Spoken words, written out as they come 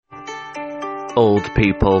Old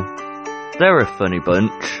people. They're a funny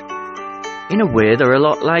bunch. In a way, they're a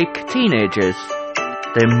lot like teenagers.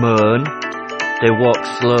 They moan, they walk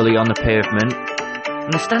slowly on the pavement,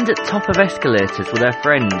 and they stand at the top of escalators with their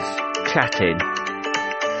friends, chatting.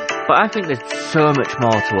 But I think there's so much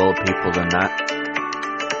more to old people than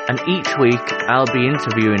that. And each week, I'll be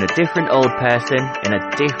interviewing a different old person in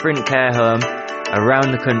a different care home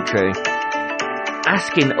around the country,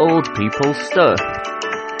 asking old people stuff.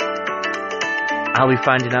 I'll be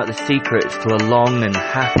finding out the secrets to a long and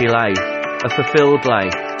happy life, a fulfilled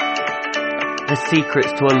life. The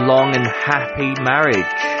secrets to a long and happy marriage.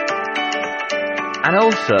 And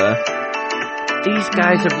also, these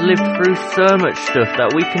guys have lived through so much stuff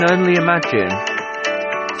that we can only imagine.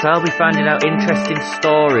 So I'll be finding out interesting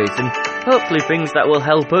stories and hopefully things that will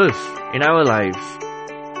help us in our lives.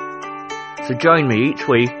 So join me each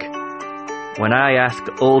week when I ask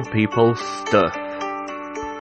old people stuff.